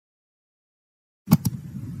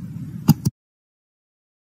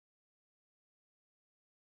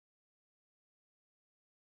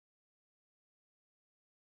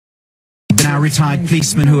the now retired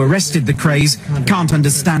policeman who arrested the Krays can't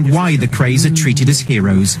understand why the Krays are treated as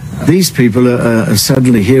heroes. These people are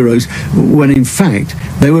suddenly heroes when in fact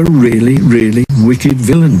they were really, really wicked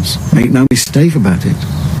villains. Make no mistake about it.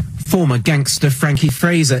 Former gangster Frankie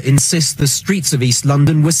Fraser insists the streets of East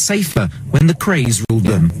London were safer when the Krays ruled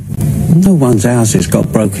them. No one's houses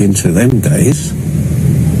got broke into them days.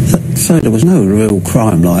 So there was no real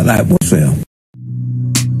crime like that, was there?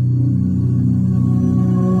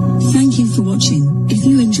 Thank you for watching. If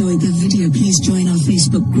you enjoyed the video, please join our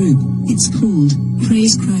Facebook group. It's called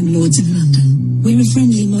Krays Crime Lords of London. We're a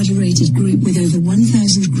friendly moderated group with over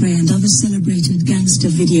 1,000 Kray and other celebrated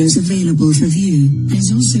gangster videos available for view.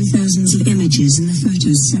 There's also thousands of images in the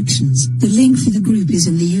photos sections. The link for the group is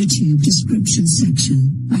in the YouTube description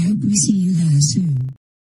section. I hope we see you